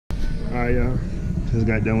Alright, y'all. Just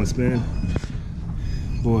got done with spinning.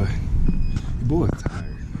 Boy, your boy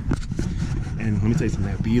tired. And let me tell you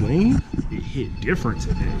something, that B-lean, it hit different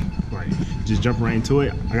today. Like, just jumping right into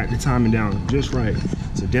it. I got the timing down just right.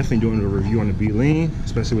 So definitely doing a review on the B-lean,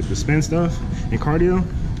 especially with the spin stuff and cardio.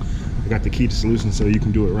 I got the key to solution so you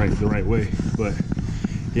can do it the right way. But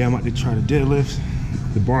yeah, I'm about to try to deadlift.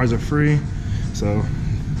 The bars are free. So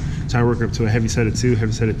try to work up to a heavy set of 2,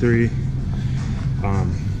 heavy set of 3.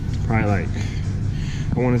 Probably like,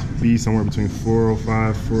 I want to be somewhere between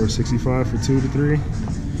 405, 465 for 2 to 3.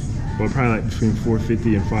 But probably like between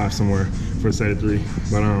 450 and 5 somewhere for a set of 3.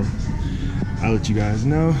 But I'll let you guys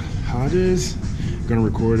know how it is. I'm gonna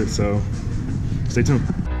record it, so stay tuned.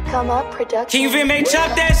 Come up production. King Vin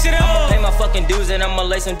chop that shit up. I'ma pay my fucking dues and I'ma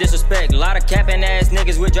lay some disrespect. A lot of capping ass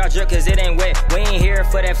niggas with jaw jerk cause it ain't wet. We ain't here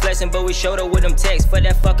for that flexing, but we showed up with them texts. For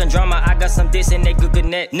that fucking drama, I got some diss and they good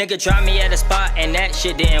net. Nigga tried me at a spot and that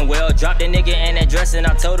shit didn't well. Dropped the nigga in that dress and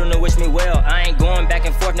I told him to wish me well. I ain't going back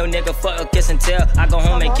and forth, no nigga fuck a kiss and tell. I go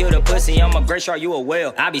home and kill the pussy, I'm a great shark, you a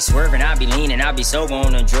whale. I be swerving, I be leaning, I be sober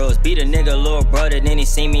on the drugs. Beat a nigga little brother, then he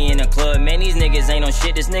see me in the club. Man, these niggas ain't on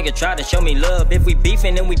shit, this nigga try to show me love. If we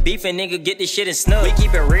beefing, then we beefing, nigga get this shit and snug. We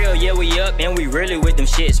keep it real, yeah, we up, and we really with them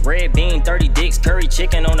shits. Red bean, 30 dicks, curry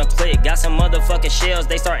chicken on a click. Got some motherfucking shells,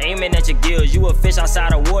 they start aiming at your gills. You a fish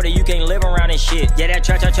outside of water, you can't live around in shit. Yeah, that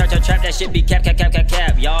trap, that shit be cap.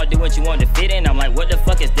 Y'all do what you want to fit in. I'm like, what the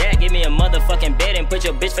fuck is that? Give me a motherfucking bed and put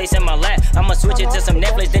your bitch face in my lap. I'ma switch it to some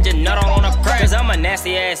Netflix, then just nut on a crack. Cause I'm a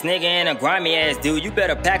nasty ass nigga and a grimy ass dude. You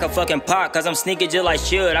better pack a fucking pot, cause I'm sneaky just like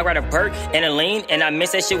should. I got a perk and a lean, and I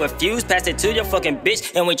mix that shit with fuse. Pass it to your fucking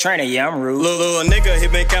bitch, and we train yeah, I'm rude. Little nigga, he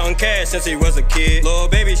been counting cash since he was a kid. Little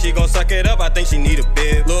baby, she gon' suck it up, I think she need a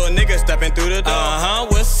bib. Little nigga stepping through the door.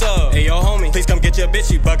 What's up? Hey, yo, homie, please come get your bitch,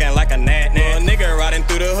 she bugging like a gnat. Little nigga riding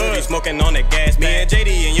through the hood, he smoking on the gas. Me and JD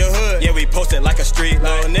in your hood, yeah, we posted like a street.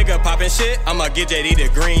 Little nigga popping shit, I'ma get JD the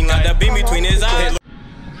green light. Got the beam between his eyes.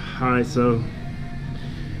 Alright, so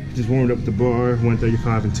just warmed up the bar,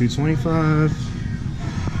 135 and 225.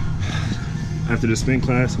 After the spin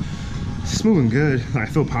class, it's moving good. I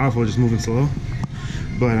feel powerful, just moving slow.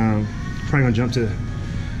 But probably gonna jump to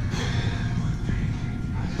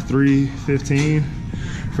 315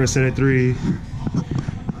 for a set of 3.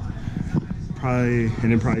 And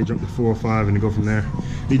then probably jump to 405 and then go from there.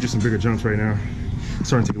 Need just some bigger jumps right now. It's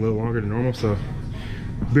starting to take a little longer than normal, so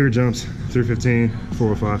bigger jumps, 315,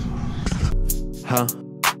 405.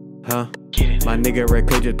 My nigga Red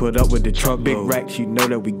Clay just put up with the truck. Big racks, you know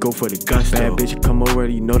that we go for the gusto. Bad bitch come over,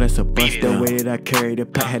 you know that's a bust. The way that I carry the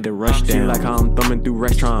pack had to rush down. Like how I'm thumbing through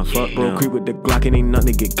racks trying to fuck. Bro, creep with the Glock and ain't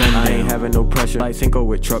nothing to get gunned down. I ain't having no pressure, like Cinco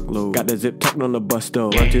with truckload. Got the zip tucked on the bus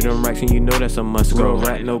though. Run through them racks and you know that's a must go.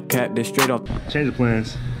 Rat, no cap, this straight off. Change of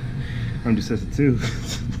plans. I'm just at 2.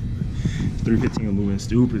 315 I'm moving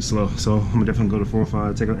stupid slow. So I'm gonna definitely go to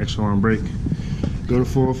 405, take an extra long break. Go to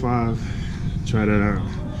 405, try that out.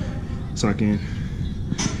 So I can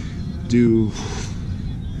do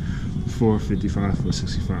 455,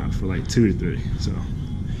 465 for like 2 to 3. So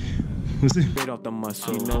we'll see. Straight off the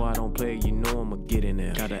muscle. You know I don't play, you know I'ma get in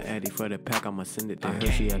there. Got an addy for the pack, I'ma send it there. I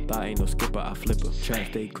heard she a thought, ain't no skipper, I flip her. Track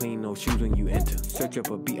stay clean, no shoes when you enter. Search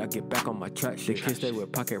up a beat, I get back on my track. They kiss that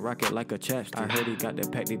with pocket rocket like a chapstick. I heard he got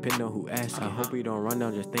that pack, depending on who asks. I hope he don't run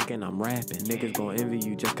down just thinking I'm rapping. Niggas gon' envy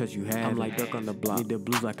you just cause you have I'm like duck on the block, need the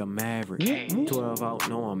blues like a maverick. 12 out,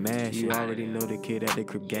 no I'm mad. You already know the kid at the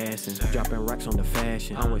crib gassing. Dropping racks on the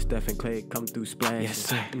fashion. I'm with Steph and Clay, come through splashing. Yes,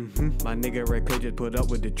 sir. My nigga Red Clay just put up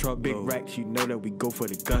with the truck. Big racks, you know that we go for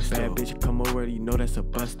the gusto. Bad bitch come over, you know that's a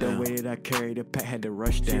bust. The way that I carry the pack had to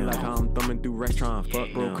rush down. Like how I'm thumbing through racks trying to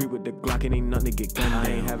fuck. Bro, creep with the Glock and ain't nothing to get gunned down. I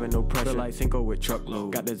ain't having no pressure, like Cinco with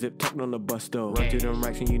truckload. Got the zip tucked on the bus though. Run through them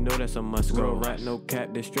racks and you know that's a must go. Rat, no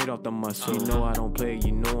cap, this straight off the muscle. You know I don't play,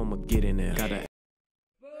 you know I'ma get in there. Gotta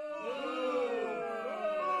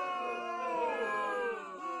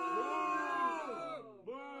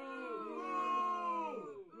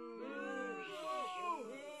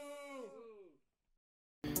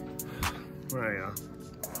Alright, y'all.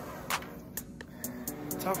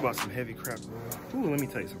 Talk about some heavy crap, boy. Ooh, let me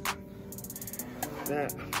tell you something.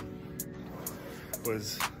 That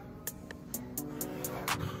was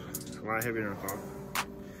a lot heavier than I thought.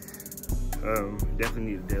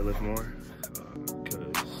 Definitely need to deadlift more because I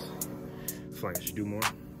feel like I should do more.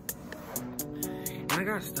 And I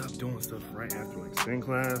gotta stop doing stuff right after like spin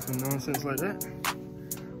class and nonsense like that.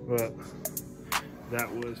 But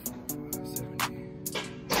that was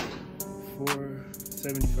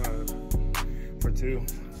 475 for 2.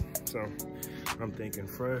 So I'm thinking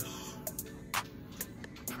fresh,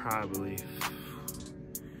 probably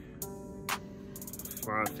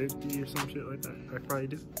 550 or some shit like that. I probably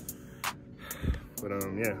do. But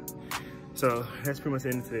yeah. So that's pretty much the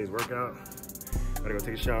end of today's workout. Gotta go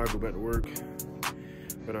take a shower, go back to work.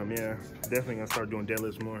 But yeah, definitely gonna start doing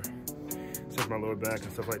deadlifts more. Stretch my lower back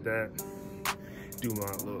and stuff like that. Do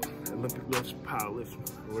my little Olympic lifts, power lifts,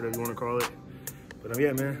 or whatever you wanna call it. But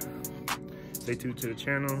yeah, man. Stay tuned to the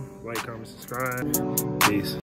channel. Like, comment, subscribe. Peace.